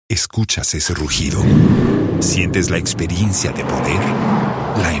¿Escuchas ese rugido? ¿Sientes la experiencia de poder?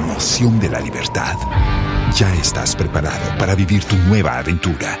 ¿La emoción de la libertad? Ya estás preparado para vivir tu nueva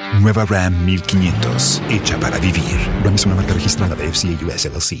aventura. Nueva Ram 1500, hecha para vivir. Ram es una marca registrada de FCA US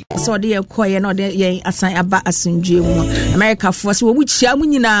LLC. So dear koye no de asan aba asunje mu America force wo chia mu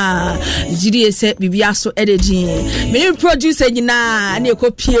nyina gidi se bibia so edegin me producer nyina na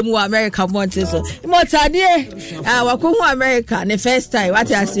ekopie mu America monte so imotade wako hu America the first time what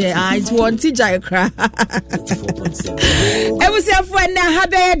I say it want jai kra ebusiafo na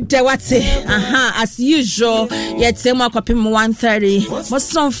habe de wate as usual yet say mo akopim 130 mo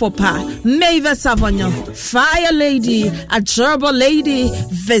son for pa Mave Savonyo Fire Lady a gerbil lady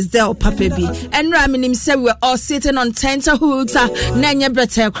Vesdel Papebi and Raminim said we were all sitting on tenterhooks nanya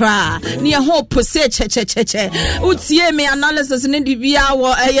better cry near hope pussy che utie me analysis in the bia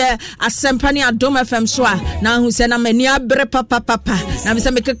wo a sempani adom FM so na hu se na mani abre papa na me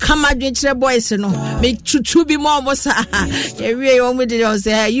say make come adwenche boys no make tutu bi mo mo sa we o me dey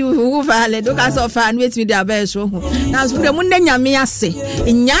say you who valid do cause of and wait me there be so na so dem nna nyame ase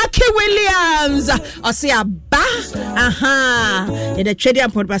Nyake Williams o say aba in the trading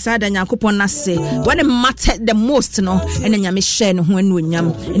and podbasada Nyakopon na say when it mattered the most no and nyame share no ho anu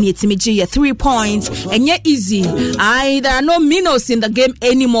nyam and yetimi gi 3 points and ye easy there are no minnows in the game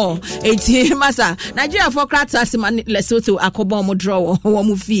anymore eti masa Nigeria for kratas man Lesotho akobo mo draw wo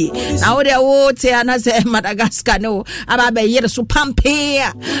mu fie na wo de wo te na say Madagascar no aba be yere so pampe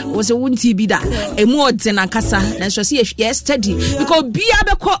wo se wunti bi da emu odena kasa na so say yesterday because bia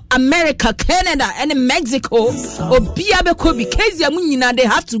be ko America, Canada and Mexico obia be ko because they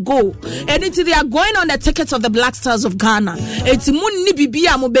have to go and they are going on the tickets of the Black Stars of Ghana it's munni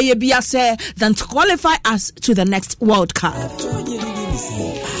bibia mo be bia say than to qualify us to the next World Cup.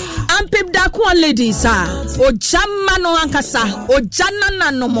 Ampib da kwa ladies o jamma no ankasa o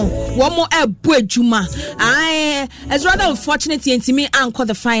janana no mo womo ebu adwuma it's rather unfortunate me anchor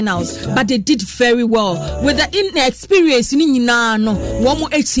the finals but they did very well with the inexperience ni nyina no womo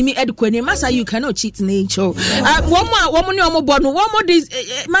etimi edukwane masa you cannot cheat nature womo ni womo bono womo this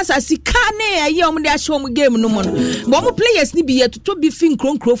masa sika na ye womo dey show womo game no mo womo players ni bi ye to be fin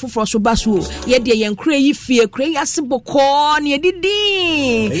kronkro foforo so baso ye de ye nkra yi fie kra yi aseboko ne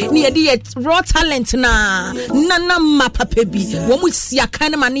didi ni ye raw talent na mapa pebi womu siaka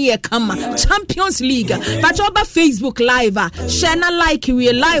na mane ye kama Champions League but over Facebook live share na like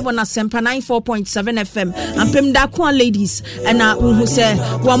we live on Asempa 94.7 FM ampem da kwa ladies and who say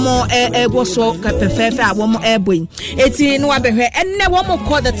womo go so perfefe womo airboy eti no abehwe enne womo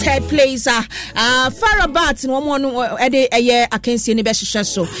call the third place Farabat womo no ede eye akensie ne be hwehwe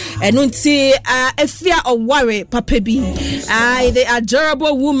so eno nti afia oware papebi they are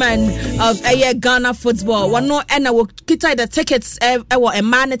durable women of Ghana football. One no and I will kita the tickets a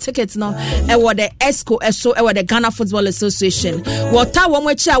man tickets no the ESCO so the Ghana Football Association. Wata one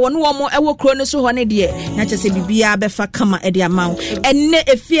which I one more chrono so one idea. Not just a bibia befa kama edi amount. And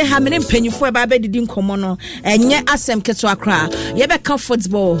if you have an penny for baby didn't come on and ye asem keto akra. Ye be come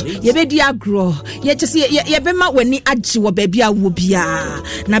football. Ye be dia grow. Ye just ye be ma when ni aji wo baby a wo bia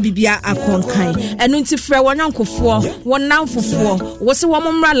na bibia akonkan. And unti frɛ one uncle for one now for wo se wo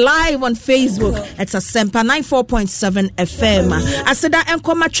mra live on Facebook. It's Asempa 94.7 FM. Aseda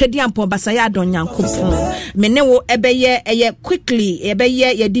enkoma twedi ampo basaya don yankopon. Mene wo ebeye eye quickly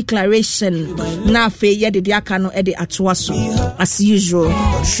ebeye ye declaration na fe ye de aka no e de atoa so. As usual,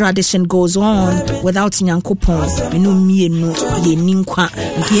 tradition goes on without yankopon. Menu mienu ye ninkwa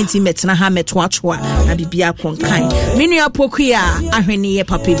ntienti metena ha metoachoa na bibia konkan. Menu apokuya ahweni ye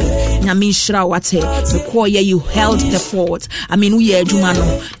papebi. Nyame nhira wate because you held the fort. I mean we ye adwuma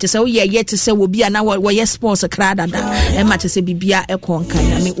no. Te se we ye te se obi ana we ye sports krada da. E ma te se bibia e konkan.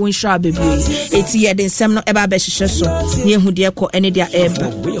 I mean we nhira bebre. Eti ye de nsem no e ba be hwehwe so. Ne hu de ko ene dia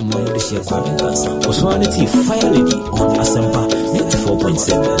eba. We am on this year Personality Fire Lady on Asempa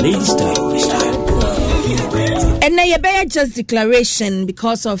 94.7 Ladies Time. And na ye just declaration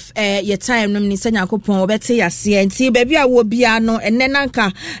because of your time no me say Yakopon obete yase nti baby a wo bia no enne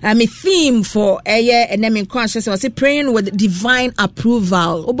nanka me theme for and then me conscious was praying with divine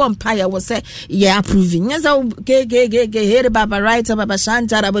approval obon paya was say yeah approving nza ge here baba right baba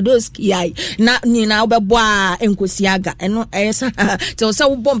shanta rabodoski ai na ni na obeboa enkosiaga eno esa te so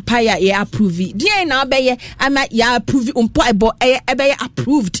obon paya yeah approve die na obeye ama yeah approve umpo ebo ebe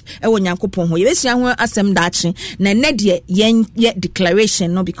approved e wo Yakopon ho ye besia ho asem dachi na nedie yen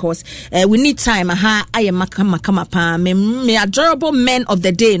declaration no because we need time I am makama pa me adorable men of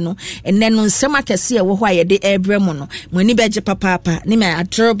the day no and then on sema kese wo ho aye de ebremo no mani beje papa ni me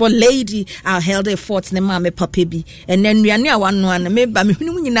adorable lady I held a fort ne ma me papa bi and then nuane awano na me ba me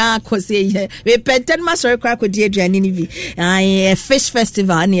hunu nyina akose ye we peten ma sorry kwa kodi aduane ni bi a fish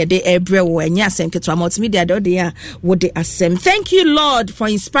festival na de ebrewo enya asem keto multimedia de ya wo de asem. Thank you Lord for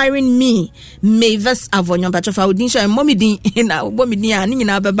inspiring me. Mavis Avonyon Bachofa Udinsha and mommy din na mommy din ani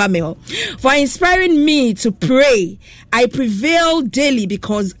nyina beba me ho. For inspiring me to pray. I prevail daily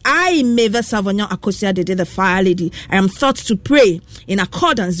because I, Mavis Avonyon Akosia Dede, the fire lady, I am taught to pray in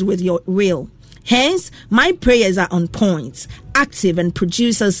accordance with your will. Hence, my prayers are on point, active, and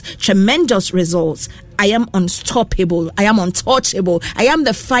produces tremendous results. I am unstoppable. I am untouchable. I am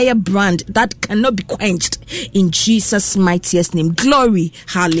the firebrand that cannot be quenched. In Jesus' mightiest name. Glory.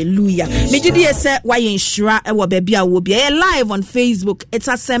 Hallelujah. Mejidi say why ensure e wo baby a wo be live on Facebook. It's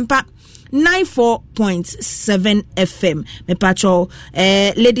a Sempa 94.7 FM. Me patrol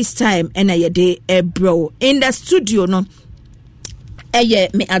ladies time and a day bro in the studio no.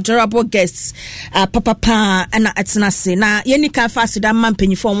 Me adorable guests papa and atena se na yeni ka fast da man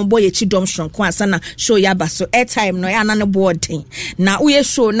panyifo mo boy echi dom shonko asa na show ya ba so airtime no ya na no boarding na we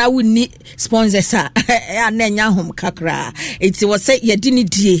show na we ni sponsors ya na nya hom kakra enti wo say ye di ni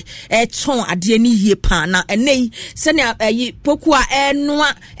die ton ade ni yie pa na enei se na poku a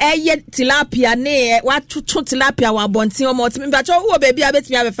enoa eye tilapia ne wa tutu tilapia wa bontin o mo timi ba cho wo baby a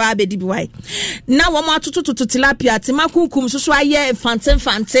betimi abefa abedi bi wai na wo mo tutu tilapia timakunkum so aye fante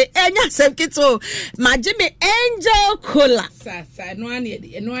enya semkito majime angel cola sasa no ane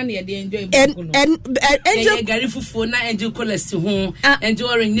de enjoy angel gari fufu na angel cola si ho angel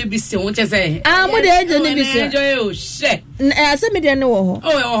orange ne bi si ho che say mo de angel ne bi si enjoy o she ase me de ne wo ho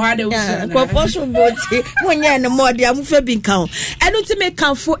o ha de wo so ko posho boti wonya ne mo de amufa bi kan enu ti me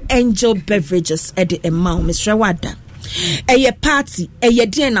kan for angel beverages e de emma Mr. Wada eye party eye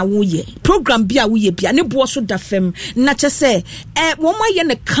den na wo ye program bia wo ye bia ne bo so da fam na che se wo ma ye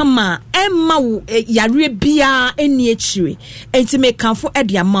ne kama emma wo yare bia eni achire enti me kanfo e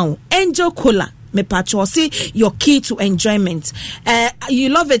de ama wo angel cola me patcho see your key to enjoyment you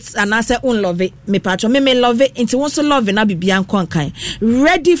love it and I say love it me patcho me love it into want to love it na bibia nkonkan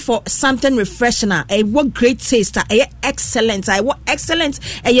ready for something refreshing what great taste excellent what excellent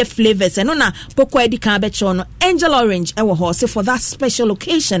flavors and na poko edi kan be cho no angel orange e wo ho say for that special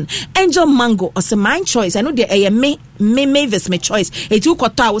occasion angel mango or say my choice I know the me Mavis my choice etu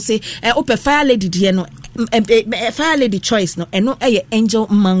kota wo say ope fire lady die no fire lady choice no eno angel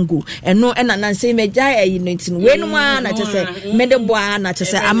mango eno na say me jai no ntin we no na che say me de boa na che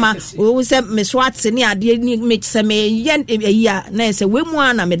say ama wo say me swat ni ade ni me say me yen ya na say we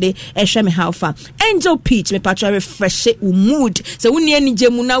mu na me de ehwe me how far angel peach me patch refresh mood say woni ani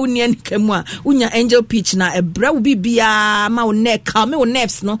gemu na woni ani kamu a unya angel peach na ebra wo bibia ma wo neck calm wo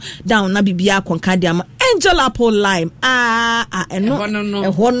nerves no down na bibia konka dia ma angel apple lime eno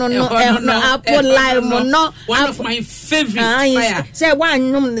apple lime no one of my favorite fire say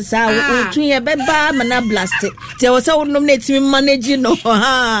one num this tun ye beba mana blast te wo say num na timi manage no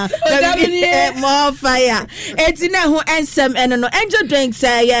more fire etina ho ensem no angel drinks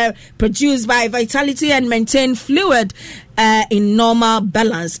produced by Vitality and Maintain Fluid in normal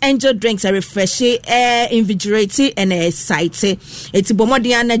balance. Angel drinks are refreshing, invigorating, and exciting. It's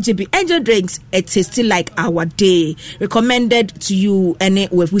bomodiana GB. Angel drinks it tasty like our day. Recommended to you any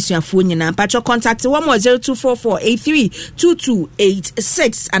with your phone and patro contact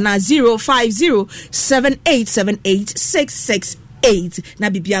 10244832286 and 050787866. Na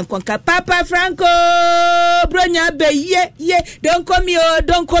bibian konka Papa Franco bronya be ye don't call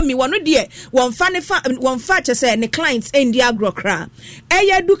me one de one fa say ne clients in the agro kra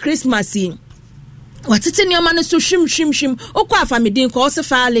do Christmas watete nioma no so hwim okwa afamedin ko se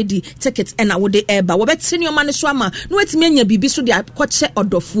fire lady ticket na wo de eba wo beti nioma no so ama no watimi anya bibi so de akɔche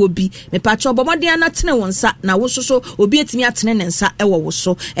odofuo bi me pacho obomode na tene wonsa na wo so obi etimi atene ne nsa wo wo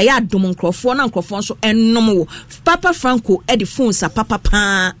so adom nkrofo na nkrofo so ennom wo Papa Franco e de phone sa papa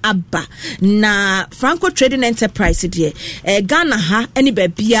pa aba na Franco Trading Enterprise de Ghana ha eni ba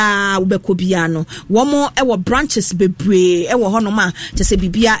bia wo beko bia no wo mo e wo branches bebre e wo hono ma te se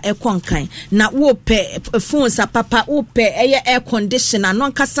bibia e konkan na wo phones a papa ope air conditioner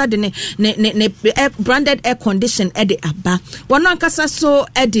non kasa de ne branded air condition ede aba wono kasa so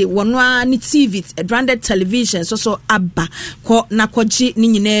ede wono ani TV branded television so aba ko na koji ni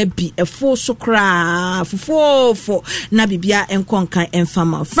nyina bi efo so kra fofo na bibia enkonkan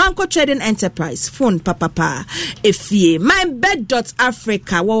enfama Franco Trading Enterprise phone papa efie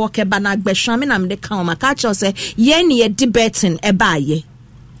mybed.africa wo keba na gbehwame na mde kan ma ka cho se ye ne ye debating ebaye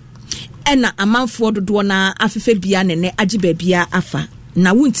ena amanfo dodo na afefe bia ne agiba bia afa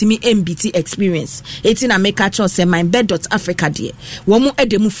na wuntimi MBT experience eti na make cho se mybed.africa de wo mu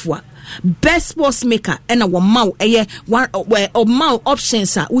edemufua best sports maker and a wow one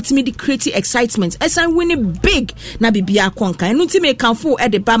options are ultimately creating excitement as I winning big na bibia konka and ultimately can for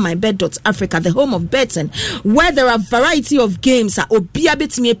at the mybed.africa the home of betting where there are variety of games are obia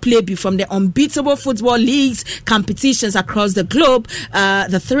betime play be from the unbeatable football leagues competitions across the globe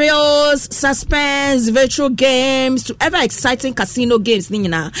the thrills suspense virtual games to ever exciting casino games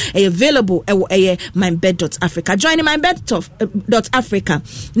nina available mybed.africa joining mybed.africa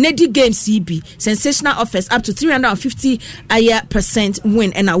nedi game CB sensational offers up to 350%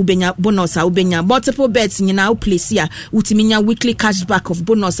 win and ubenya bonus ubenya multiple bets nyina place here utiminya weekly cashback of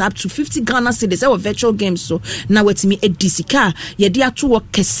bonus up to 50 Ghana cedis our virtual games so now wetimi edisika ye dia to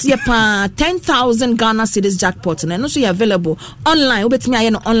work kese pa 10,000 Ghana cedis jackpot and also available online ubetimi aye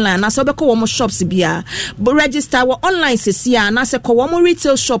no online na so be ko wo shops bia but register wo online sesia na se ko wo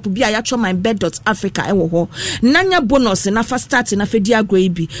retail shop bia ya cho mybed.africa e wo ho nanya bonus na fa start na fa di agro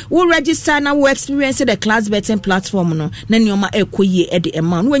bi we register na we experience the class betting platform no na nioma ekoye e de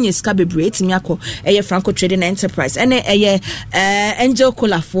ema no wenye ska bebre etimi akọ eye Franco Trading Enterprise ene eye Angel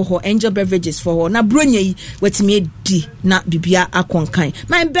Cola for ho Angel Beverages for ho na bronya yi wetimi di na bibia akonkan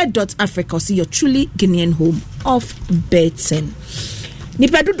mybed.africa see your truly Guinean home of betting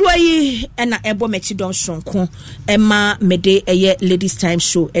nipa dodo yi na ebo mechi don sonko ema mede eye ladies time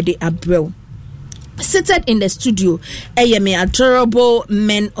show e de abrel. Seated in the studio, me adorable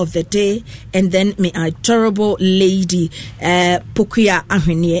men of the day, and then me adorable lady, Pokuya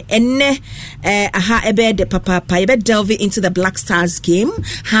Ahwenye. Enne, aha ebe de papa, ebe delve into the Black Stars game.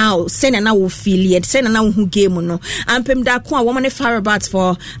 How send na wo affiliate, send na who game no. Ampem da kwa woman far about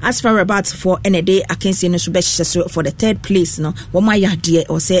for any day. I can see no subesha for the third place no. Woma ya die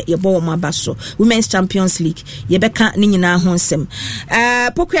or say ye bo woma baso. Women's Champions League. Ye beka ni nyina honsem.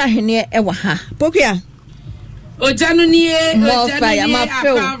 Pokuya Ahwenye ewa ha. Pokuya Ojanu niye fire my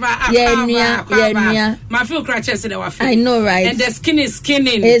feel my feel crutches in our face. I know right and the skin is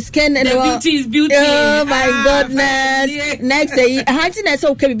skinning and the beauty is beauty. Oh my goodness next day hantiness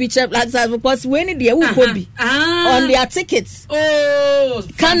okay be cheap like that because when the will be on their tickets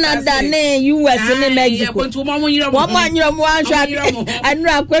Canada ne US ne Mexico one year I know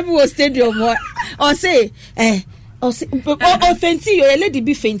Akwebu stadium or say fancy your lady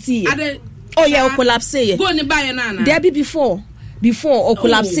be fancy. Oh yeah, o collapse ye. Go ni buy na. There be before o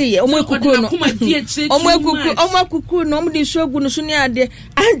collapse ye. Omo kuku no. Omo kuku no. Omo di shogu no suni ade.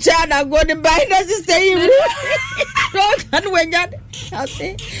 Anja na go ni buy na sister you. Don't can when ya. I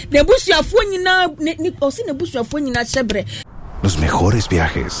say. Ne busu afo nyina ni o si ne busu afo nyina chebre. Los mejores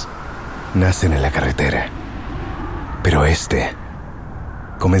viajes nacen en la carretera. Pero este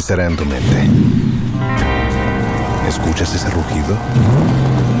comenzará en tu mente. ¿Escuchas ese rugido?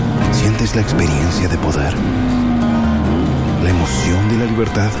 ¿Sientes la experiencia de poder? ¿La emoción de la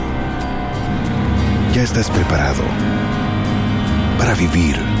libertad? Ya estás preparado para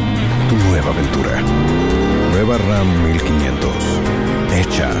vivir tu nueva aventura. Nueva Ram 1500.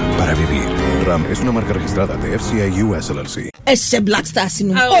 Hecha para vivir. Ram es una marca registrada de FCI US LLC. Ese Black Stars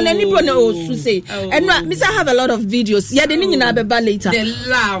in and Mr. have a lot of videos. Yeah, the ninja be later.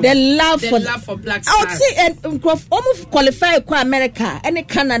 The love for Black Stars. I would say and almost qualify for America and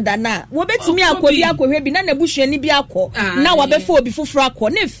Canada na. We bet me akodi akwe bi na nebusu ani bi akọ. Na wa be for before akọ.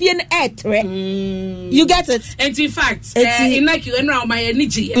 Na fie na etre. You get it? And in fact, in like you enra my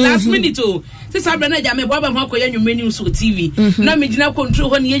energy. Last minute oh. Since I been na me boba ho akoya nyumeni so TV. Na me gina control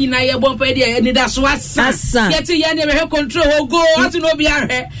ho ne nyina ye bompa e ni da so asa. Yet ye ne me control ho go. What no be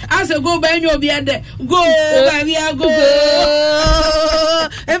ahwe. As go ba nyo bi ade. Go ba we go.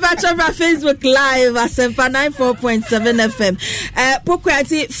 If I check my Facebook live at 94.7 FM.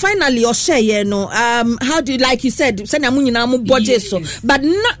 Pokwati finally or share no how do you like you said say na mu nyina mu budget so but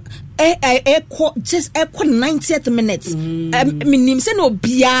not just 90th minutes minim se no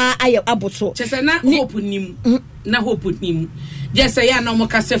bia aye aboto chese na hope nim na hope nim just say na mo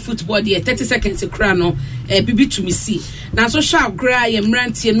kase football there 30 seconds kra no bibi to me see na so sharp kra ye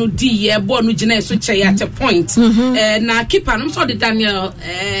mrantie no di ye ball no gina so che at a point na keeper no so the Daniel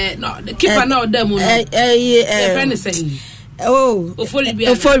no the keeper na odam no friend say Ofori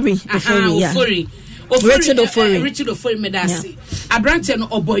Richard Ofori medasi abrante no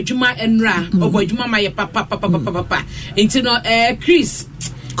oboadwuma enra oboadwuma maye papa enti no Chris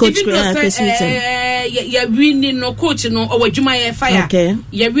coach ya winning no coach no oboadwuma ye fire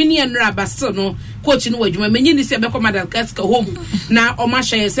ya winning enra baso no coach no oboadwuma menyi ni se be ko Madagascar home na o ma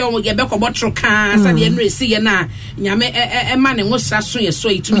hye se o ye be ko botro kan sa de enra si ye na nyame ma ne ngosra so ye so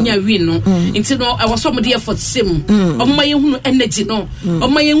itumi nya win no enti no e was some dey for sim o ma ye hunu energy no o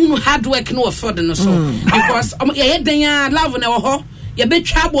ma ye hunu hard work no for the no so because ye dan love na wo ho ye be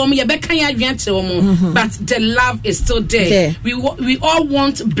twabo ye be kan ya adwante wo but the love is still there. We all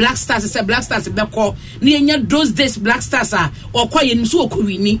want Black Stars. Say Black Stars be call ni enya those days Black Stars are or kwa ye nso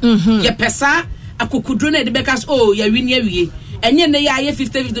okowini ye pesa akokudro na de bekas oh ya wini awie enye ne ya ye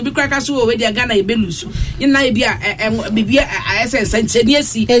 50-50 bi kraka so we de Ghana e belusu ina e bia bibia sense ni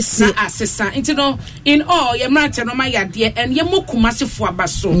asi na asesa into no in all ye mrate no ma yade and ye mokumasefo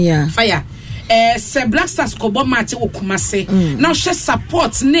abaso fire se Black Stars ko bo match wo kumase na she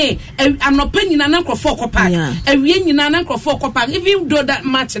support ne anopa nyina na nkrofo kopa awie nyina na nkrofo kopa even though that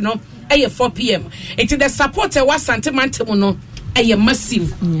match no 4 p.m. It is the support was sentimental no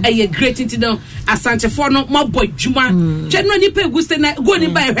massive great into the asante for no more boy juma generally pay guste na go ni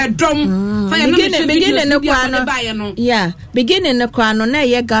buy her drum beginning no kwano beginning no kwano na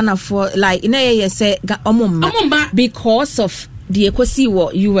ye Ghana for like na ye say omumba because of the ekosi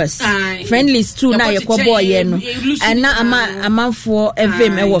wo US friendlies too na yakobo ye no and na amanfo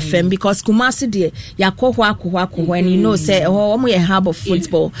evem e wo fem because Kumasi de yakoho akoho and you know say omo ye hub of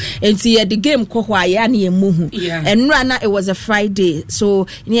football and see the game koho ya na emuhu and na it was a Friday so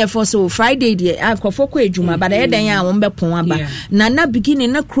near for so Friday de ankofo ko ejuma but e dan ya wo mbepon aba na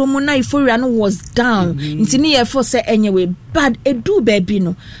beginning na kromo na Euphoria no was down ntini ye for say enyewe bad edu baby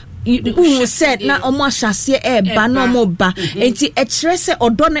no who said na omo ahase ba no omo ba enti e kire se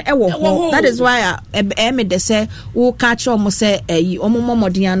odo no e wo ho that is why me de say wo catch omo say omo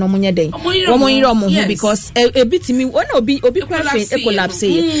momodian no monye den omo yire omo ho because e bitimi wona obi craft e collapse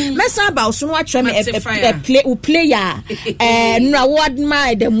mesa about so no atwe me player no award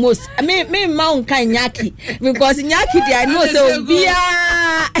my the most me ma on kan nyaki because nyaki dey I know say obia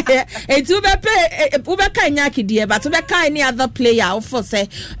enti we be kan nyaki dey but we be kan any other player for say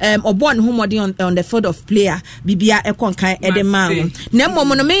obon humodi on the field of player bibia ekonkan edema na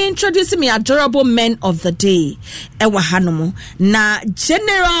momo no me introduce me adorable men of the day ewa hanomo na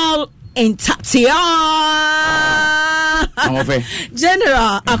Jeneral Ntatia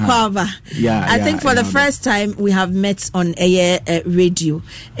General Akwaba. I think for the first time we have met on air radio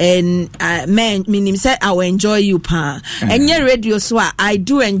and man meaning said I will enjoy you pa and your radio so I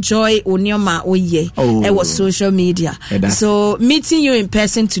do enjoy onioma oye it was social media so meeting you in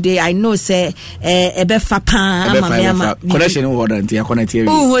person today I know say ebefa pa connection oh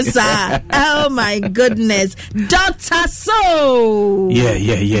my goodness Dr. So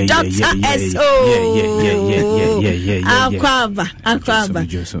Dr. Akwaba.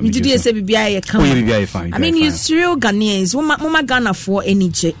 Did you say BBI? I mean, you real Ghanaians. Mama Ghana for any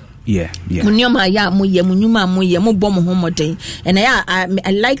j. Munyoma ya muye munyuma muye mo bom homode and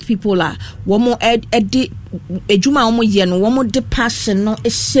I like people womo edi ejuma omo ye no womo de passion no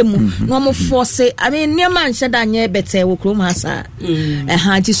ehemu no mo force I mean niam an sheda anye bete wo krom hasa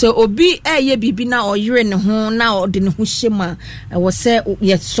ti so obi ye bibi na oyere ne ho na ode ne ho hyema wo say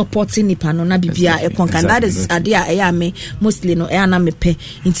ye supporting nipa no na bibia e konkan that is ade a me mostly no na me pe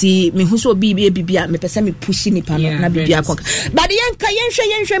nti me hu so obi bibia me pese me push nipa no na bibia konkan but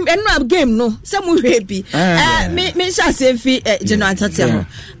yenhwe eno game no say mu hwebi me sha say fi Jeneral Ntatia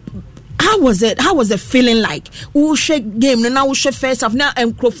how was it feeling like who shake game now who shake first half now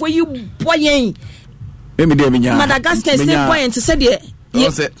and crop for you boy Madagascar is still point to say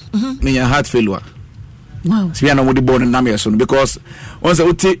me heart failure wow so we are not the born na me so because once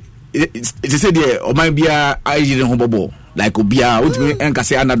it said there o man bia I didn't hobo like obia ultimate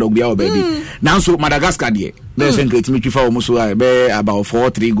enkase underdog bia baby now so Madagascar there there's a great me twifa almost about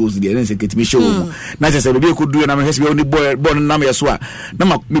 4-3 goals there then say get me show na just say baby could do na me be only born na me so na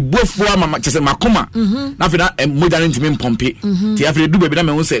me bofo ama just makoma na fe na modern ntimi pompe ti afre do baby na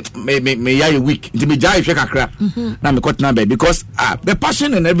me say me ya week ntimi jai hwe kakra na me cut na baby because the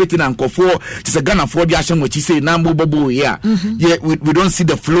passion and everything and for just a Ghana for the action what you say na bobo here yeah we don't see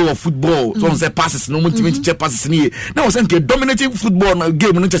the flow of football so on say passes no ntimi check passes ni na was dominating football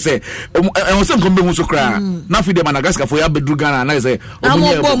game no just say I was come be so cry Now for the Madagascar for your bedroom Ghana, and I say, I'm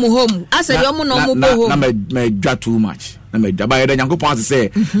home. I said, you're no me too much. At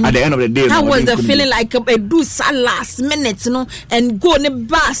the end of the day, that was the feeling like a do last minute, you know, and go in the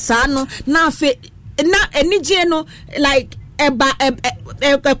bus, no, now any general like a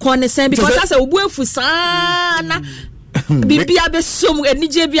corner saying because that's a word for sana. Bibiabe sum and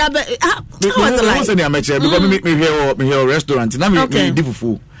nije biabe because me here restaurant na me di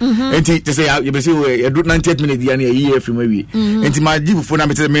fufu enti to say you be say you do 98 minutes dia na year from we enti ma di fufu na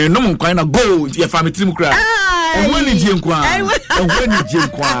me no mo kwan na go your family team kra when ni je nkwa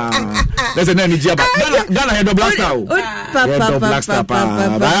let's say na ni je ba Ghana head of blaster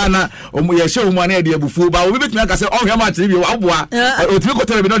ba na omo ye show mo na e di bufu ba obi betumi aka say oh hwe ma tv wa boa otimi ko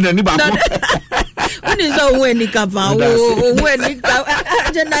tele bi no ni ba ko when is so when ni kapa when ni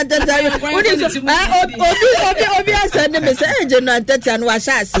Jeneral Ntatia when is obi asande me say Jeneral Ntatia no wa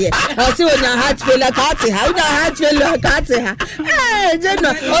sha ase o si onya heart failure ka te ha onya heart failure ka te ha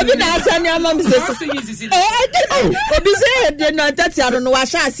Jeneral obi na asande ama me say obi say Jeneral Ntatia no wa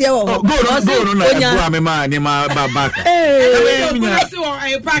sha ase o go no na e me ma ni ma ba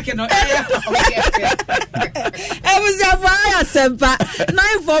I park no I was a sempa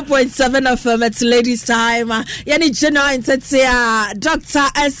 94.7 FM at ladies time yani Jeneral Ntatia Dr.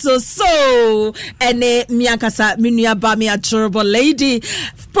 So ene miakasa minua ba me a terrible lady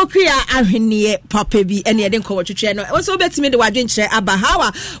pokria ahwenie papa bi ene yede nko wotwetwe no so betimi de wadwenkyere aba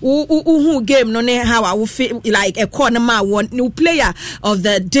hawa hu game no ne hawa wo like a corner ma one new player of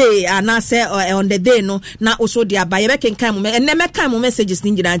the day and I say on the day no na also dia ba ye be kenkan mo ene mekan mo messages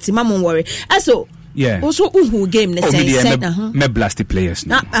ni ngira anti ma mo worry so yeah. Also, who game the same? Me blasty players.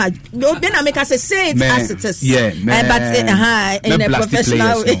 No, then I make us say it as it is. Yeah, but in a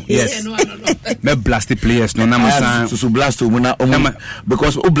professional way. Yes, me blasty players. No, nama so blast umuna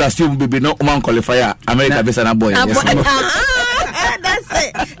because o blast you be no man qualifier America be sana boy. That's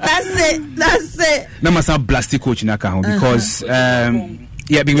it. Nama sa blasty coach na ka because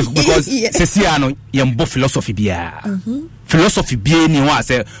yeah because sesiano yembo philosophy bia. Philosophy be ni wa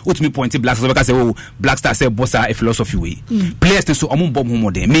say utmi point black so because say oh black star say bossa a philosophy way players so amon bomb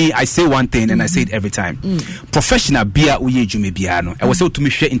more than me I say one thing and I say it every time professional bia uye jume bia no I was say to me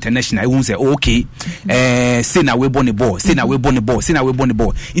share international I won't say oh, okay say na we born the ball say na we born the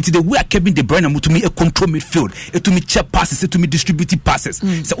ball into the way Kevin De Bruyne to me a control midfield it to me check passes it to me distribute passes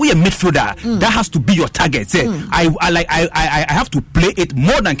so we a midfielder that has to be your target say I have to play it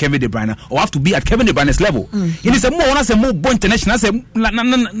more than Kevin De Bruyne or have to be at Kevin De Bruyne's level it is a more international say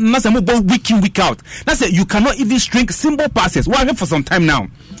more week in week out that's say you cannot even string simple passes why for some time now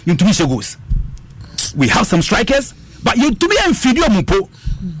you to me goes we have some strikers but you to me and video mupo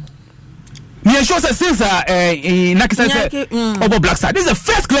me sure say since Nakisa say over Black Star this is the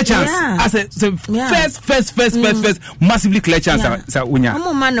first clear chance as a first massively clear chance unya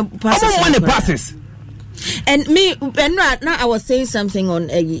I'm passes. And me and now I was saying something on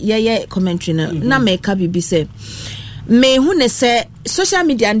commentary na make up be say me who say social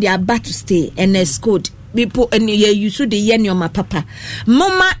media and they are about to stay and it's good people and you should the yen your papa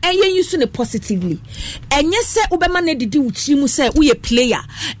mama and you use it positively and yes say ubema ne didi uchimu say we a player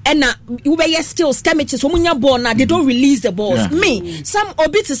and ube skills damages when you born they don't release the balls me some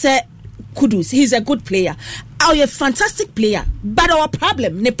obi to say kudos he's a good player a fantastic player but our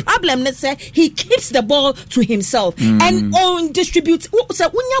problem let's say he keeps the ball to himself and on distribute so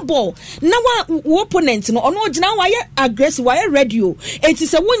unya ball now opponent no ono gina why aggressive why radio it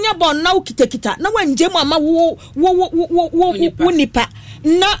is a unya ball now kita now when jema ma wo nipa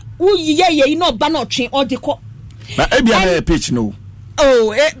na wo ye you know ba no twen or the but ebia pitch no oh,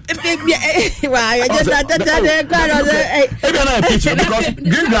 why? I just because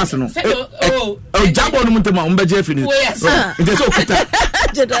green grass no. Oh, jump on mutema umbeje finish. It is okuta.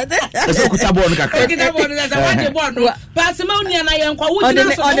 It's okuta ball kakra. Okuta ball na za ball. Pass me unia na yankwa wo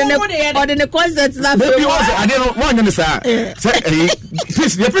na so. On the concert na. Baby was I don't want to say.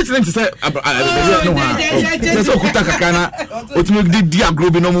 Please, the president say no ha. It's okuta kakana. Utimi di agro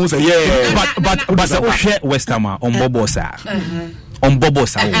no mo say yeah. But say share West Ham on Bobo sa. On Bobo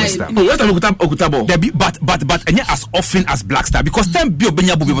sa West Ham. Okutabo. But as often as Black Star because them be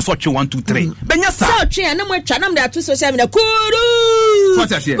obenya bobi so 1 2 3. Benya sa. So three na mo twa na me to social media.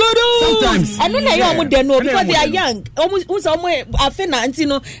 Sometimes. I know na you am dey know because they are young. Almost afena anti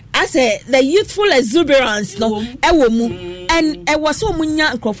no as the youthful exuberance no ewo mu and e was so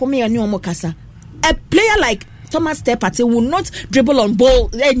munya nkrofo me ane omo kasa. A player like Thomas Partey will not dribble on ball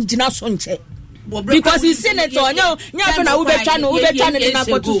engineer sonche. Because he's senator nya na ubetwa ne na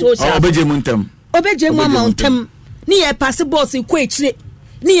go to social obeje muntem mountain ni e pass ball si kwa echire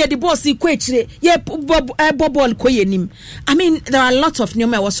near the boss equate ye bobol koyenim. I mean there are lots of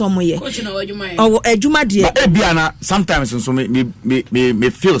nyoma was somewhere. Oh ejuma die. Ebiana sometimes so me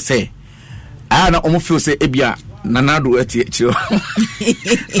feel say I na almost feel say ebia nanado eti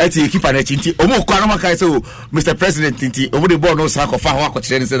keeper na chinti omo kwa na kai so Mr President tinti omo the board no sa ko fa ho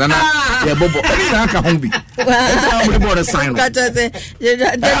akoche ni say nana ye bobo eni na ka hombi omo the board sign ka to say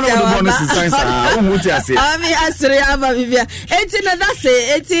ami asiri aba bibia eti na that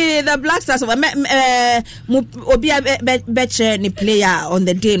say eti the Black Stars obi beche ni player on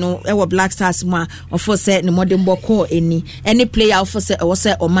the day no e Black Stars ma of say ni modern boko any player of say o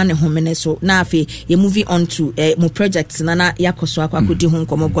say o man homene so na afi ye moving on to mo projects nana yakoso akodi ho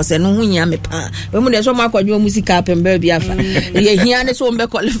nkomo kose no hu nya me pa we mu de so ma akwadwo musica pemba bi afa ye hia ne so mbe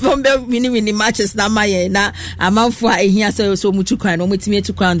mini matches na maye na amanfo a hia so mutu kwan no mutimi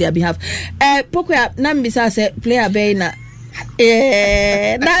etu kwan on their behalf pokoya na mbisa say player be na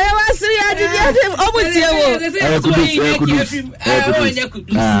na ya wasiri adidi omutie wo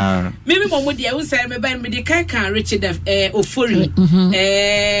mimi momo dia un say me ban me de kan Richard Ofori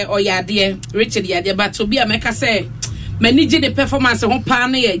oyade Richard yade but obi ameka say manage the performance ho pa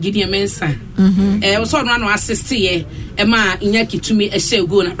na ye gidi mensa so no assist ye e ma inya kitumi e share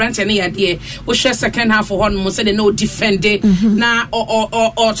goal na branch na yade wo share second half ho no say they no defend na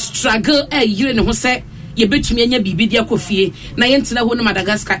or struggle yire ne ho say ye betumi anya bibi dia kofie na ye ntina ho no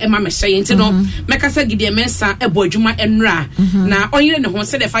Madagascar e ma mehye ye ntino meka sa gidi mensa e bo adwuma enra na onyire ne ho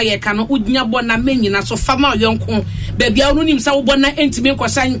se de fa ye ka no unya bo na menyina so fama yonko bebia no nim sa wo bo na entimi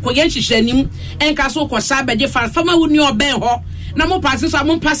kosan ko ye nhihye anim enka so kosa beje fama wo ni oben ho na mo pass so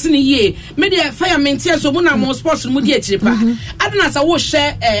mo pass ni ye me de fireman tie so mo na mo sports mu de akiripa aduna sa wo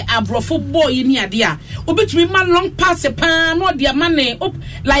hye abrofo boy ni ade a obetumi ma long pass pa no de ma ne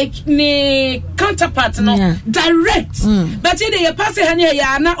like ne counterpart no direct but they pass hanya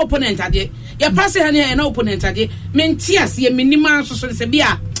ya na opponent ade ya pass hanya ya na opponent ade mentias ye minima so se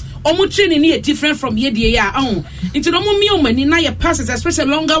bia omo training ni different from ye de ya into no mo mi o mani na ye passes especially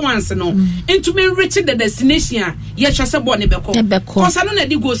longer ones no into me reach the destination ye chase ball ne beko cause no na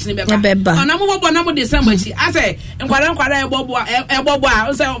di goals ne beka ona mo bobo na mo December chi ase nkwara ebobo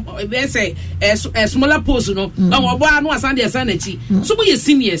a say smaller post no obo no asan de asan na chi so we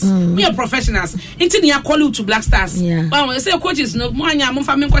seniors we are professionals into ne call you to Black Stars say coaches no mo anya mo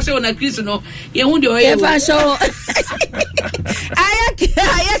fa me kwase na Chris no ye hu de o ye show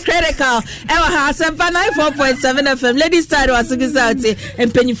critical ever has 94.7 FM ladies side was sigizati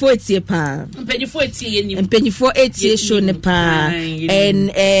empenyifo etie pa empenyifo etie show ne pa and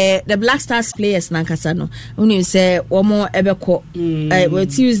the Black Stars players na nkasa no unu say omo ebeko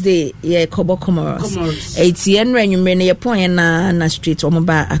Tuesday ye Kobo Comoros etie nra nwumre ne ye pon na street omo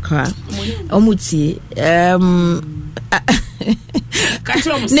ba Accra omo tie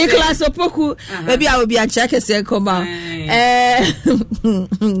Nicholas Opoku maybe I will be a check say come on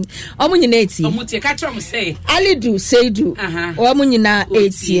omunyineti say Alidu Seidu omunyina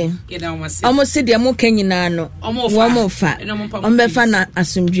etie omo se de mo kanyina no omo fa ombefa na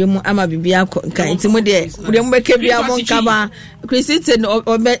asumdwe mu ama bibia kan ntimo de mo beka bia mo nkaba Christian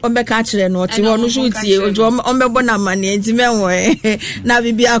ombe ka kire no ti wo no shutie ombe bona mane ntime wo na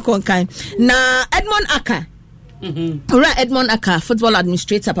bibia kan na Edmond Aka Right, Edmond Aka, football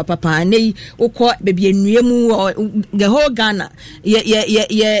administrator, papa, and they call baby Nuemu, the whole Ghana,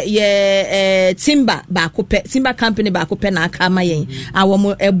 Timber company Bacope na Kamaye, our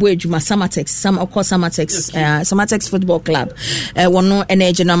more Ebuejuma Samatex, some of course Samatex Football Club, one no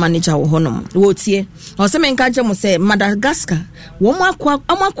energy manager or honor. Wotie, or some encouragement say Madagascar, Woma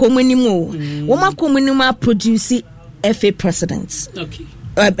Communima produce FA presidents. Okay.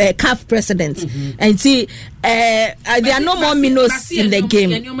 CAF president and see there are no more minnows in the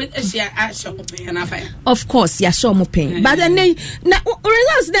game. Of course, yeah, sure mo pain. But then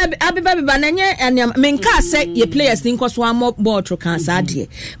results there abibabi bananye and menka say your players think cause one more ball to cancer dear.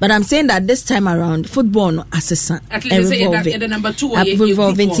 But I'm saying that this time around football no assistant the number 2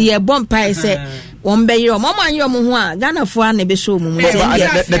 evolving to bomb pie say one be your mama and your muha Ghana for na be show mu. The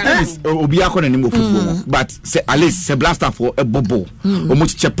thing is obi akọ na nimo football but say at least say blaster for a bobo omo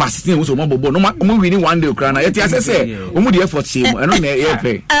che pass ni so mo bobo no mo winning one day na yet as say omo the effort shame eno na e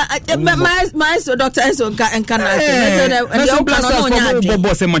pay my so doctor so can the blaster for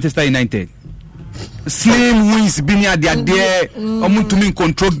bobo say Manchester United slim wins be near there omo to me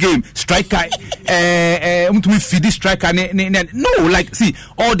control game striker omo to me feed striker no like see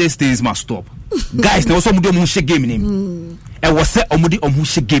all these things must stop. Guys, now some do shake game name. I was say omudi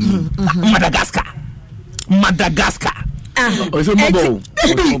shake game. Madagascar. Madagascar.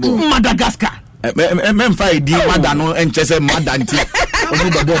 Mem fa di madano enchese madanti.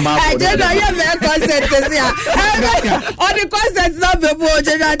 I don't know you very consent here. On the consent not be boy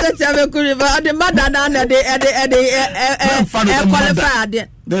Jeneral Ntatia be kuriba on the Madagascar qualified.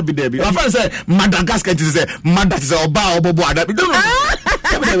 Debbie. My friend said Madagascar is a Madagascar or Bobo.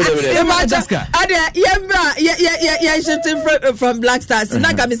 Madagascar. Yeah, shooting from Black Stars.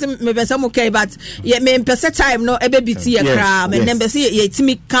 Not gonna say maybe some okay, but yeah, me person time no EBT a crowd and then be see ye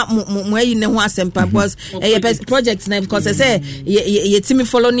Timmy camp where you know what sempa was a project name because I say ye Timmy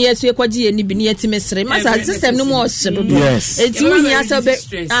follow near to Kwaji and be near Timmy Sre. Masa system no more. Yes, it's you me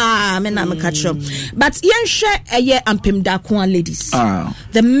na me catch up. But yen share a year and Pim Dakwan ladies.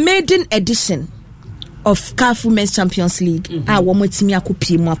 The maiden edition of CAF Women's Champions League.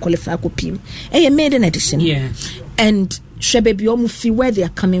 Qualify a maiden edition. Yeah. And Shebebi Omufi where they are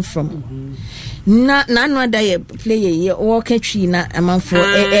coming from. Na da play or catchy na amount for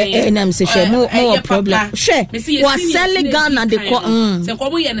NM say more problem. Share was selling gun and the so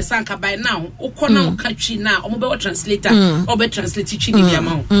what we understand by now okona catchy na omo be translator or be translate chini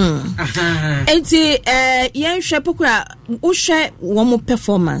amount enti yen hwe pokura wo hwe wo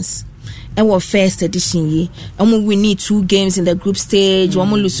performance and what first edition ye and we need 2 games in the group stage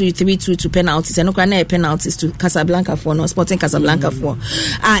one lose 3-2 to penalties and no penalties to Casablanca for no Sporting Casablanca for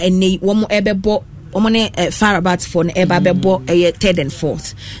and one ebe omone Farabat for eba bebo 3rd and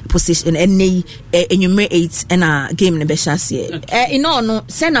 4th position and ne enumerate 8 and a game ne be chassis in no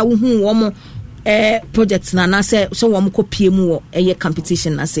send na wo hu wo project na say so wo ko pie mu wo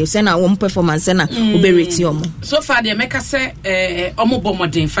competition na say na wo performance na obe rate yo so far the make say omo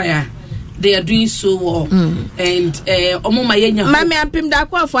bomodin fire. They are doing so well, and omo mayenya. Mami apim da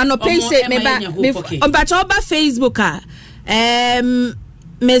kwa for no pay say me ba on ba Facebook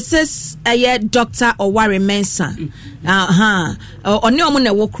Mrs. Dr. Owari Mensah. Oni omo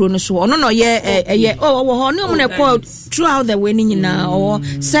na wokro no so. Ono no ye oni omo na call throughout the winning na or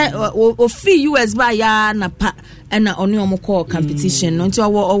say o fee US ba ya na pa and oni omo call competition no nti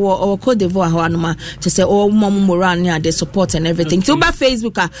o Cote d'Ivoire ho anoma to say o mom moral near the support and everything. To ba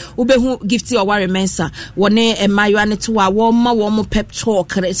Facebook a ube hu gifty Owari Mensah wone emayo ne to a wo ma wo mo pep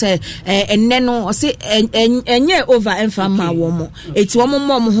talk say enne no o say enye over emfa ma wo mo eti wo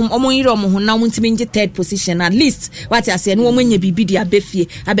mo omo yiro mo ho na wo ntimi nge 3rd position at least what I say no wo nya bibi dia befie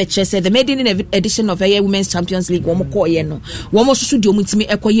abetche say the maiden edition of a Women's Champions League wo mo call ye no wo mo susu di o ntimi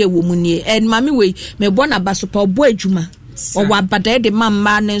ekoye wo mu nie and mami we me bona basopa obo adwuma or what but the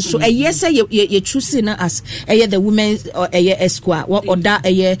man and so yes you choosing as the women's or esquire what or that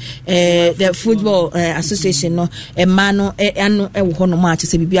the football association no a man no match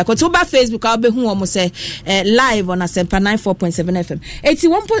say bibia ko to ba Facebook I'll be who almost say live on Asempa 94.7 FM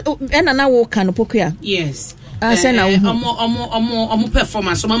 81 and na wo kan pokua yes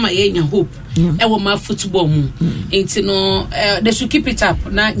performance mama yenya hope e wo ma football mu enti no they should keep it up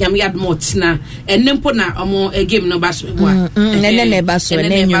na nyam yad mot na enempo na game no baso eboa ne baso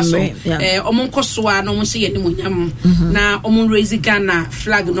nkosoa no mo se ye ni nyam na raise Ghana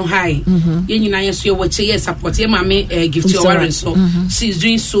flag no high yenyina yeso ye wache ye support ye mame gift your warren so she's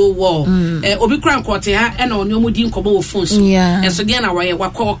doing so well obi kran kote ha e na oni omudi nkobo wo phone so enso dia na waye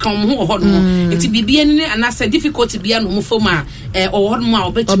wakọ kan ho ho no enti bibia ni anase difficulty bia no mo foma or mo a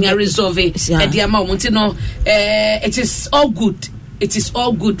obetumi resolve e dia ma mo ntino it is all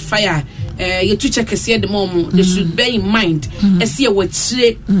good fire you to check see the mom they should bear in mind see what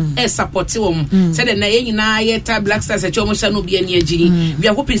support said na nyina yeta Black Stars e chomo sha no bia ni agi we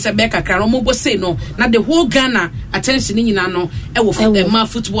are hoping say back akra mo go say no na the whole Ghana attention nyina no e wo ma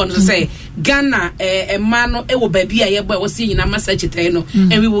football no say Ghana ma no e wo ba bia ye boy wo say nyina message tay no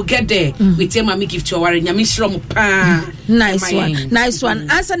and we will get there with them me give to our nyame shiro mo pa nice one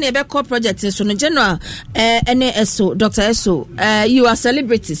answer na be call project so no general NSO Dr. SO you are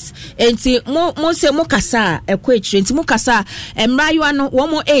celebrities enti mo se mo kasa ekwechi enti mo kasa emrayo no wo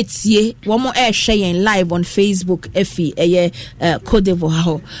mo etie wo mo ehwe yen live on Facebook efi Cote d'Ivoire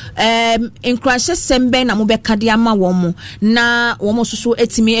ho encourage sembe na mo be kade ama wo mo na wo mo soso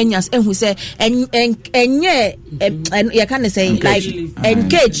etimi enyas ehu se enye you can say like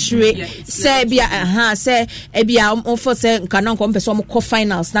engage say bia say bia on for say nkanon ko mpeso mo ko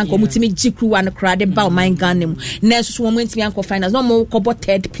finals na ko mutimi jikru an crowd ba o man Ghana mu na soso mo ntimi an ko finals no mo ko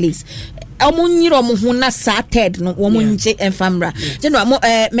 3rd place omunyiro muhuna started no womunje enfamra general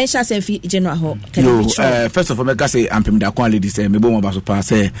mention say general ho first of all make say ampem da kwa ladies me bo mo ba so pa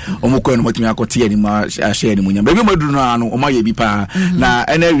say omukọ no motimi akọte ani ma share ni munya baby maduru no omaye bi pa na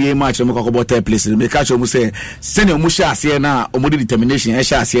enewie match no mokọ third place me ka cho mu say senior mu sha ase na omudi determination e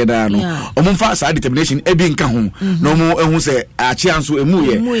sha ase da no omumfa sa determination e bi nka ho no mu ehu say achi anso emu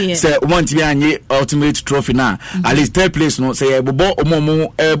ye say omontimi anye ultimate trophy na at least third place no say bobo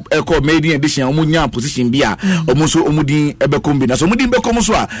omomo e ko maiden edition omunya position bi a omuso omudi ebe kombi na so omudi be kom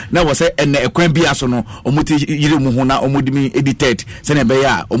so a na wo say ene ekwan bi aso no omuti yire mu ho na omudi mi edited say na be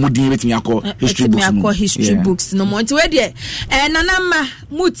ya omudi betimi akọ history books no mo nti we de nanama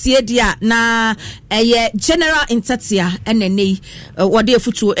mutie dia na General Ntatia enene wode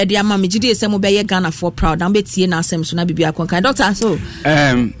efutu e dia ma me gidi ese mo be ye Ghana for proud na betie na asem so na bibia konkan doctor so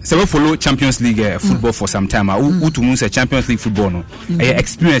we follow Champions League football for some time utumu say Champions League football no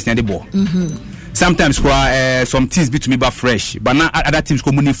experience na the ball sometimes some teams be to me ba fresh but now other teams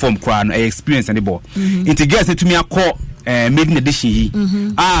come uniform no experience na the ball into guys to me call maiden edition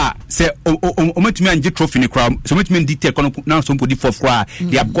say ometumi anje trophy ni crowd so ometumi detail now some put fourth crowd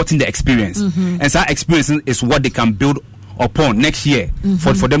they have gotten the experience and that experience is what they can build upon next year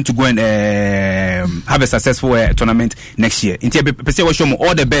for them to go and have a successful tournament next year. Inti pese we show them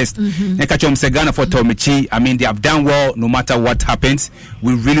all the best. And catch them Ghana for Tomichi. I mean they have done well no matter what happens.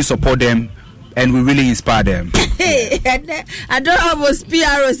 We really support them and we really inspire them. I don't almost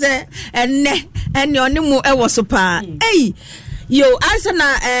PRO say and your name was super. Hey, yo,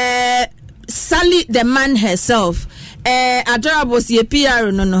 Asana Sally the man herself. Adorable see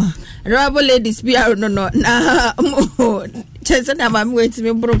PR no. Adorable ladies PR no. Na Chesa na mami wait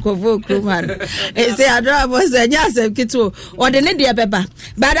me broke of man. Say adorable say yes kitu. Or the ne dia beba.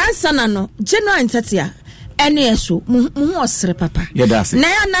 But Asana no. General Ntatia. Ene so mu osre papa yeah that's it na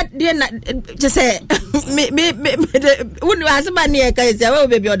na dey na just say me wonu asba ne e kai say we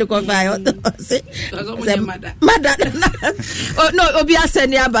baby o de confine say mada no obi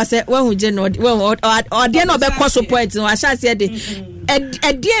aseni aba say we hu je no o dey na be cost point no asha say dey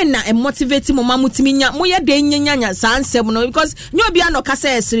e dey na e motivate mo mamutimi nya mo ye dey nyanya sansem no because nyo obi an o kasa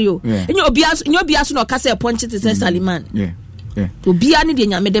esri o nyo obi aso no kasa e punch it say Saliman yeah obi ani dey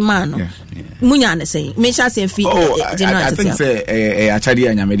nya me de man no munya na say me sha say fi general I think say actually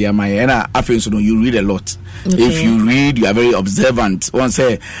anya me dey man na afen so no you read a lot. If you read you are very observant. One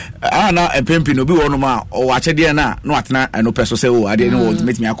say na empempi no bi wo no ma o actually na no atena no person say oh I dey no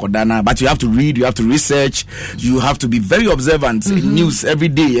make me akoda na but you have to read, you have to research, you have to be very observant. News every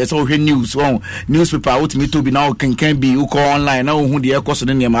day so hear news newspaper out me to be now can be you call online now who the course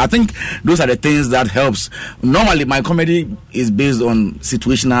in I think those are the things that helps. Normally my comedy is based on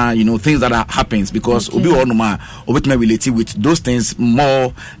situational things that happens because obi onoma obetime relate with those things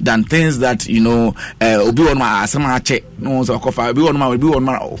more than things that obi onoma asema ache no so kofa obi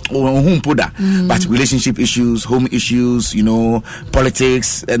onoma humpoda but relationship issues, home issues,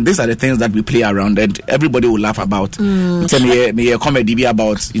 politics, and these are the things that we play around and everybody will laugh about. Tell me a comedy be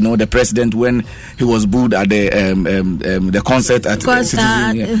about the president when he was booed at the concert at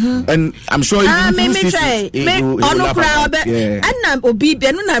Citizen, and I'm sure and obi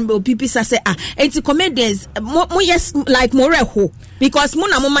people say it's comedians yes like moreho because mo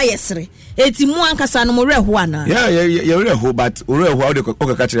na mo ma yesre eti mo ankasa no moreho ana yeah reho but oreho how dey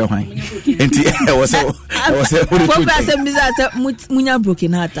catch the hwan enti I was munya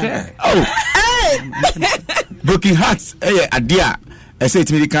broken heart broken heart adia I say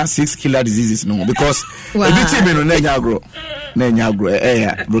it medical 6 killer diseases no because a bit me no na nya agro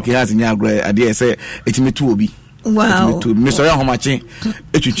broken heart nya agro adia say it me tu obi. Wow. Me sorry how much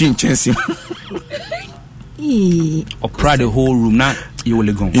etwitwi chance. Or proud the whole room now you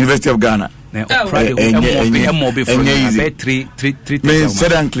will go. University of Ghana. Me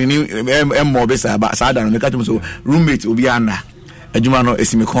said and cleaning more be sa dan me catch me so roommate obi ana adwuma no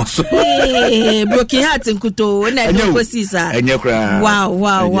esime konso broken heart nkuto na do posisa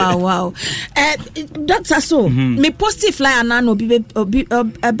wow doctor so me positive flyer na no obi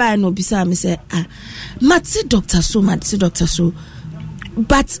buy no bisa me say matse doctor so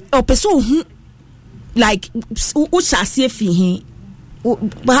but person like who shall see fi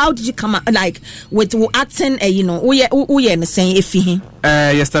but how did you come out like with acting we saying if you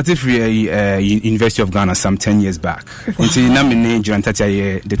started for University of Ghana some 10 years back until now me name Jeneral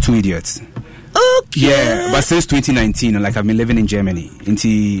Ntatia the Two Idiots. Okay. Yeah, but since 2019 like I've been living in Germany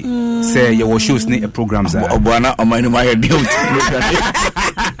until say your shows programs Obuana o my deal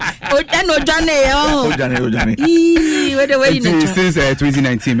Since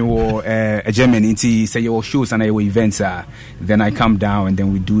 2019, we were a German. Say your shows and your events. Then I come down and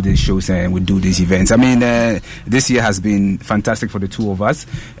then we do these shows and we do these events. I mean, this year has been fantastic for the two of us.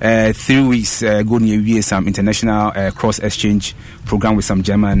 3 weeks ago, we had some international cross exchange program with some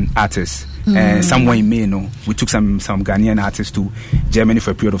German artists. Somewhere in May, we took some Ghanaian artists to Germany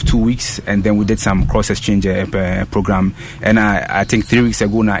for a period of 2 weeks, and then we did some cross exchange program. And I think 3 weeks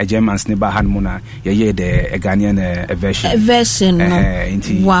ago, now a German neighbor had mona a Ghanaian version. A version.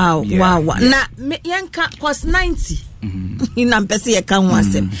 Wow. Yeah. Now, yanka cost 90. In Ampesi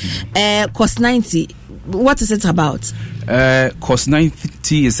cost 90. What is it about? Cost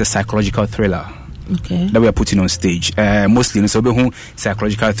 90 is a psychological thriller. Okay. That we are putting on stage. Mostly, so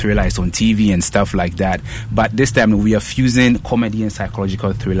psychological thriller is on TV and stuff like that. But this time we are fusing comedy and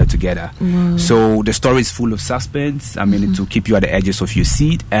psychological thriller together. So the story is full of suspense. I mean, to keep you at the edges of your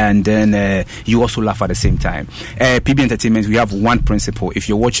seat, and then you also laugh at the same time. PB Entertainment, we have one principle: if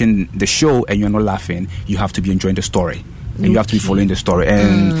you're watching the show and you're not laughing, you have to be enjoying the story. And you have to be following the story,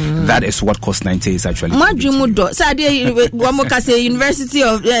 and that is what Cost 90 is actually. University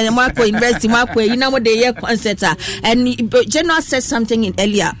of Marco University, Marco, you know what the year concert, and General said something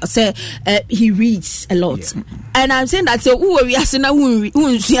earlier. Say he reads a lot, and I'm saying that. So we are saying what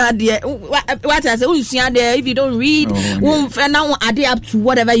I say, if you don't read, and now add up to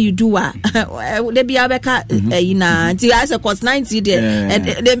whatever you do. They be I say Cost 90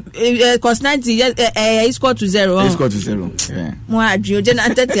 there, Cost 90 is equal to 0. It's equal to 0. Yeah.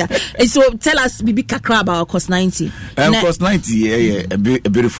 Jeneral Ntatia. So tell us, Bibi Kakra, about Cost 90. Cost 90, a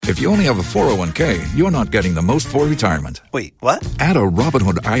beautiful. If you only have a 401k, you're not getting the most for retirement. Wait, what? Add a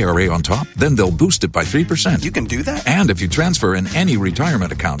Robinhood IRA on top, then they'll boost it by 3%. You can do that? And if you transfer in any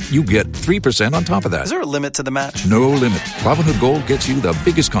retirement account, you get 3% on top of that. Is there a limit to the match? No limit. Robinhood Gold gets you the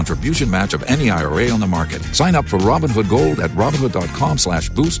biggest contribution match of any IRA on the market. Sign up for Robinhood Gold at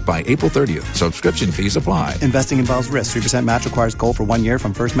Robinhood.com/boost by April 30th. Subscription fees apply. Investing involves risk. 3% match requires gold for 1 year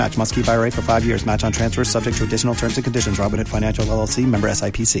from first match. Must keep IRA for 5 years. Match on transfers subject to additional terms and conditions. Robinhood Financial LLC, member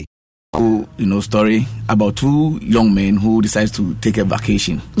SIPC. Story about two young men who decides to take a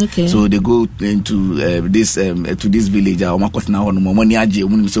vacation. Okay. So they go into this village. Have a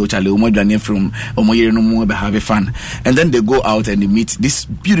fun, and then they go out and they meet these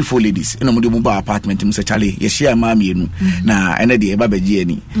beautiful ladies in a mobile apartment. Na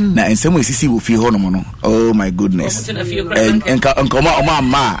and some way sisi will feel honomono. Oh my goodness! And come on,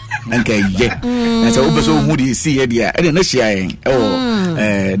 mama. And so who do you see here? I didn't know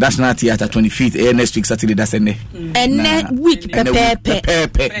National Theatre 25th next week Saturday. That's and next week pepe.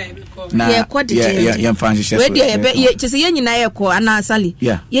 Yeah,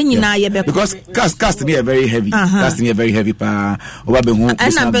 because cast me a very heavy. Cast me a very heavy pa.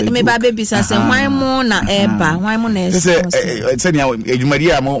 And me baby says why more na eba why more na.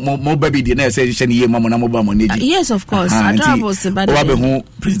 Yes, of course.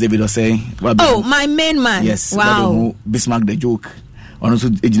 Prince David was saying. Oh, my main man. Yes. Wow. Bismarck the joke. On also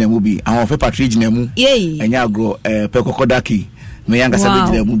ejina movie. And for Patrick ejina mu. Yay. And ya go Pekokodaki. Me yanga sabe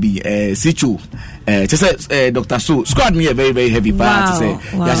ejina movie. Sichu. Just Dr. Su squad me a very, very heavy part to say.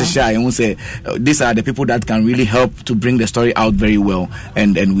 Yes, shy. And we say these are the people that can really help to bring the story out very well.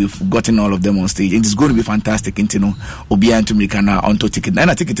 And we've gotten all of them on stage. It's going to be fantastic. You know, Obia to Mikana onto ticket.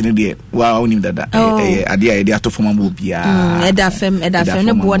 And I ticket in the wow, only that. Idea to form a movie. Edafem.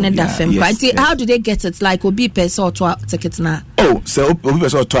 How do they get it? Like Obi Peso or tickets now? Oh, so Obi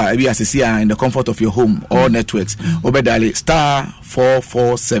Peso or in the comfort of your home or networks. Obedali star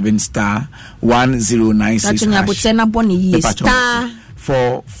 447 star 1096 star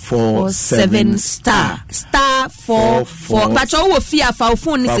 447 star 44. But all fear for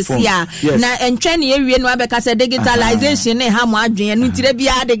phone is here. Now and training area no abeka say digitalization ha mo adwen anu tire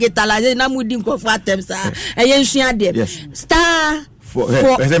bia digitalization na mudi nko for atem sa eyenhua de star for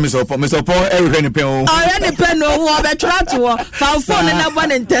Mr. Paul every pen already pen no wo be try to for phone na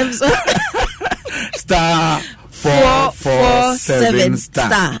born in terms star 447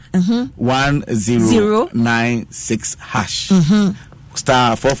 star 1096 hash.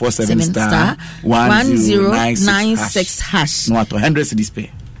 Star 447 star 1096 hash. No, 100 cedis pay.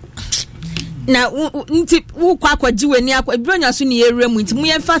 Now, who quack jiweni akwa bronya so ne area mu nti mu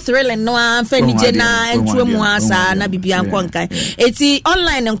yemfa thrill no amfa ni jena entu mu asa na bibia nkonkan eti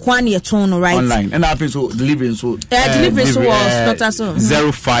online nkwa ne yeton no right online and after so delivering so was Dr. So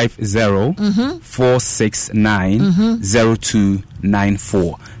 050 469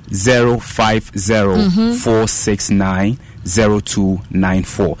 0294 050 469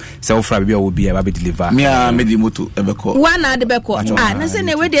 0294. So for will be able to deliver. Me medi moto ebeko. One at the beko. Na say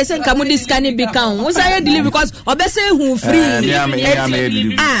na we dey say nka mo this can be count. We say deliver because obese hu free. Me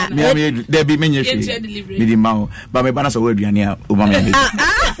there be menye free. Me di ma but me bana so we aduane a oba me.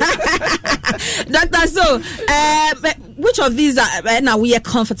 Doctor, so which of these are now we are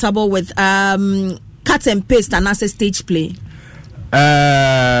comfortable with? Cut and paste and as a stage play.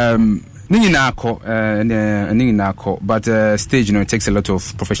 But stage, it takes a lot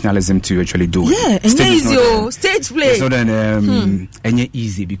of professionalism to actually do it. Yeah, stage play. It's not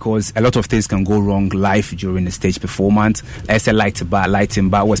easy because a lot of things can go wrong live during the stage performance. As a lighting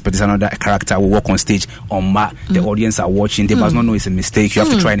bar, was but there's another character will walk on stage on the audience are watching. They must not know it's a mistake. You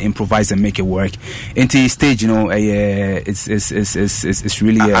have to try and improvise and make it work. Into stage, it's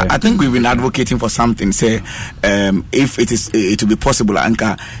really. I think we've been advocating for something. Say, if it will be possible,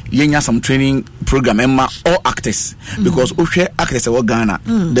 Anka, some training program Emma or actors because actors are Ghana.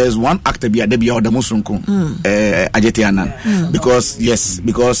 There's one actor be the Muslimku Ajetiana because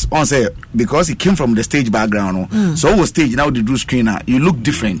he came from the stage background. So on stage now they do screener. You look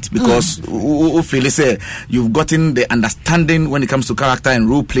different because say you've gotten the understanding when it comes to character and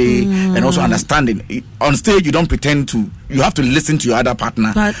role play and also understanding. On stage you don't pretend to. You have to listen to your other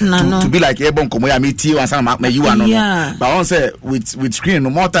partner to be like but on say with screen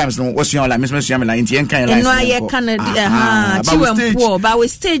more times what's your like Miss Yamila in but with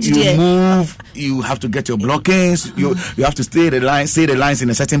stage you move, you have to get your blockings, you have to say the lines in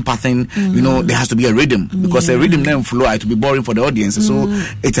a certain pattern. There has to be a rhythm because a rhythm then flow it to be boring for the audience. So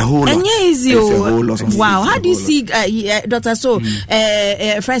it's a whole lot. It's a whole lot. Wow, how do you see Dr. So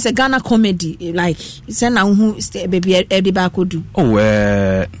friends a Ghana comedy like send who baby a Ghana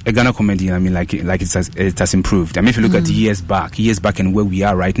comedy, I mean like it has improved. I mean if you look at years back and where we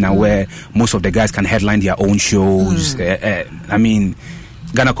are right now where most of the guys can headline their own shows. I mean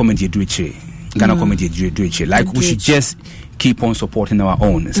Ghana comedy do it. Like we should just keep on supporting our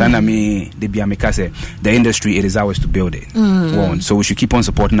own. The industry, it is ours to build it. So we should keep on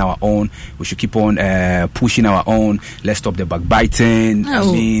supporting our own. We should keep on pushing our own. Let's stop the backbiting. I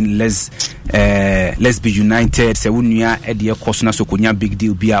mean, let's be united. Big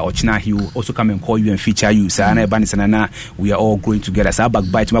deal. He will also come and call you and feature you. We are all growing together.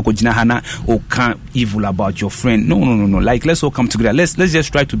 Can't evil about your friend. No. Like let's all come together. Let's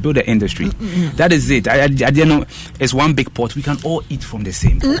just try to build the industry. That is it. I know it's one big pot. We can all eat from the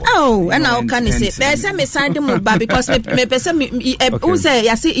same pot. And now can you say there's a side because me person say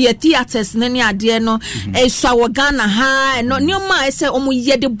your theaters nani adie no so Ghana ha no nyoma say omo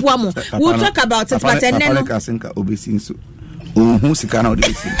ye de boamo. We'll talk about it but no well,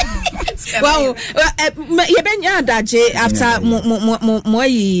 after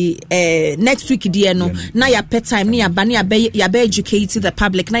next week, dear no. Now your pet time near Bani ya be educated the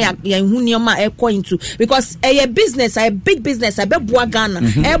public. Now ya unioma going to because a business, a big business, a be Ghana,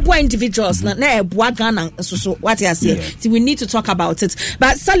 a boy individuals, na Ghana. So what I say, so we need to talk about it.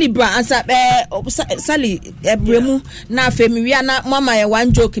 But Sally Bra answer Sally Bremu na femi na mama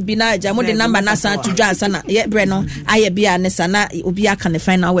one joke be na jamo the number na san to jazz sana ye breno aye bia ne sana obi aka ne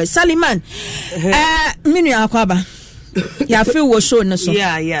final word Saliman minu akwaba ya feel wo show no so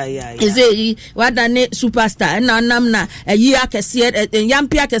yeah is it what done superstar na nam na yi akese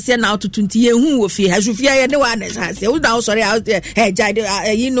yampi akese na otutunti ye hu wo fi hasufia ye ne wa na say we down sorry out there jai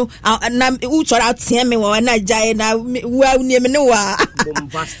na u sorry out tie me wa na jai na wa ni me ne wa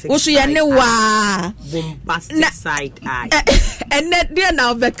wo so ye ne wa bombastic side eye and then there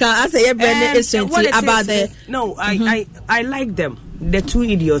now Becca as a brand is about the no I like them. The two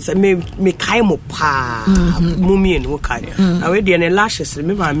idiots me kaimo pa mummy and wokai already and lashes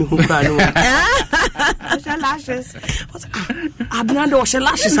remember me who cry no lashes abnando was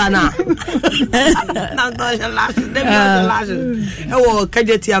lashes ana lashes oh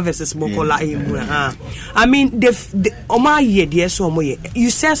kajetia versus mokola I mean the oma ye dear so mo you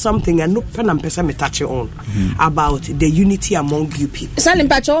said something and no pen and person me touch on about the unity among you people salim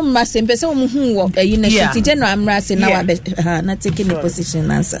pacho must person hu unity general amra say now na taking position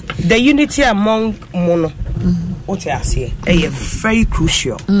answer the unity among mono what I say very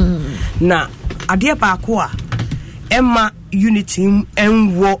crucial na ade ba ko a emma unity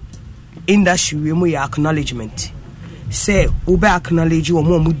enwo industry we mo ya acknowledgement say we be acknowledge wo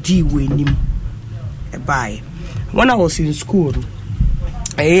mo di we nim e bai when I was in school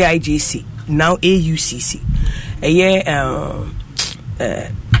AIJC now AUCC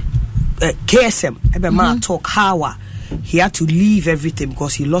KSM ebe ma talk how he had to leave everything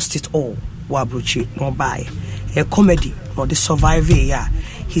because he lost it all. Wabruchi, no buy a comedy or the survivor. Yeah,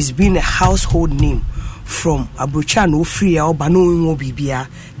 he's been a household name from Abucha no free or Bano Bibia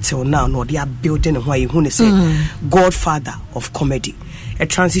till now, no, they are building why you want to say godfather of comedy. A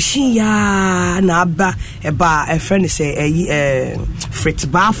transition na ba a friend say Fritz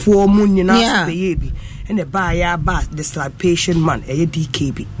Bar for moon, you know, and a bar the Slapation man, a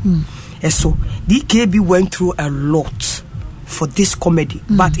DKB. And so DKB went through a lot for this comedy,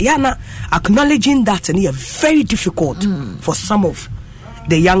 but Yana acknowledging that and very difficult for some of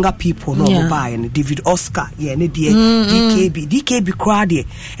the younger people no buy and David Oscar DKB crowd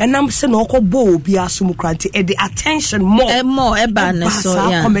and I'm saying oko bo bi asum kranti and the attention more so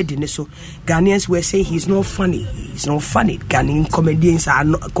comedy so Ghanaians were saying he's not funny Ghanaian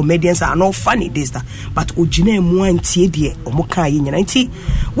comedians are not funny this that but ojina mu antie de omoka yi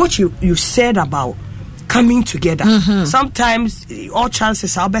what you said about coming together. Sometimes all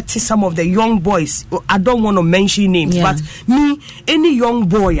chances I'll bet some of the young boys, I don't want to mention names, but me, any young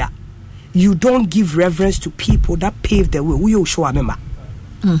boy, you don't give reverence to people that paved the way. We will show remember.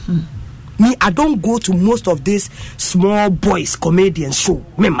 Me, I don't go to most of these small boys comedians show.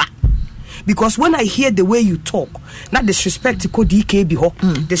 Remember. Because when I hear the way you talk, not disrespect to call DKB ho,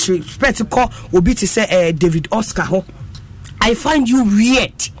 disrespect to call Obi to say David Oscar ho, I find you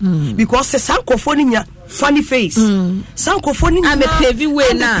weird because the sankophone funny face. Sankophone I'm a heavy way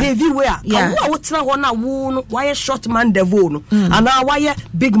now. Heavy way. Yeah. Why short man devon and now why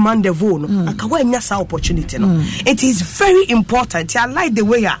big man devon? I can why nyasa opportunity. It is very important. I like the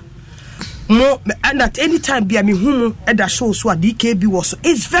way more and at any time be humu at the show so DKB was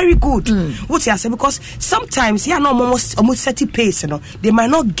it's very good. What you say because sometimes no almost set pace, they might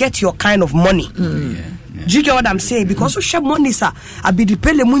not get your kind of money. Do you get what I'm saying? Because we share money, sir. I be the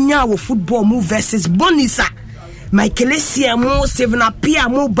pele munya wo football move versus money, sir. My Kelesia mo saving up here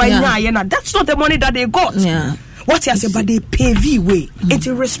mo buying that's not the money that they got. Yeah. What you say, but they pay V way. It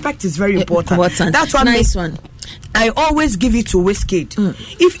respect is very important. That's what nice one. I always give it to Westgate.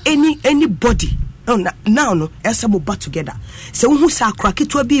 If anybody now else but together. So who sa crack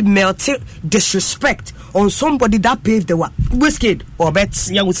it will be melted disrespect on somebody that paved the way. Westgate or bet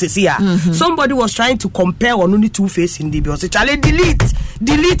young Cecilia. Somebody was trying to compare on only two face in the because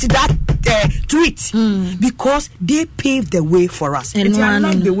delete that tweet because they paved the way for us. It's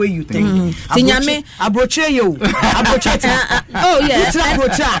like the way you think. Abroche you. Oh yeah. It's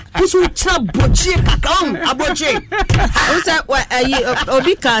abroche. Who's abroche kakao? Abroche. Who's that? What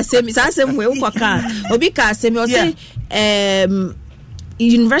Obika say? Me say we ukaka. Obika say me say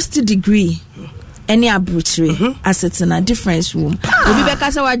university degree. Any abroche as it's in a different room. Obi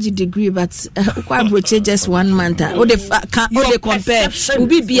beka say waji degree but kwa abroche just 1 month. O de compare.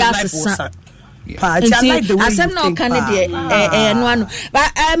 Obi be as I like the way you think. No,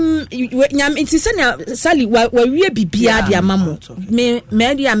 but nyam inti se Sally wa wie bibia dia mamo. Me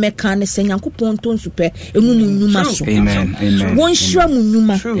dia meka ne se Nyankopon ton super enunu nyuma so. Amen. Won hira mu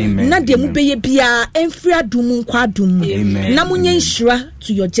nyuma. Na de mu beye bia enfri adum nkwa adum. Na munye hira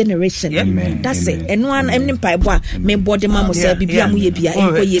to your generation. Amen. That's it. Eno an emni mpaebo a me body mamo se bibia mu ye bia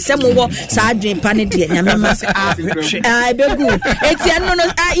enkoye se mo wo sa adwen pa ne de nyame ma. Ah be good. Eti no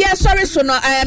yeah sorry so no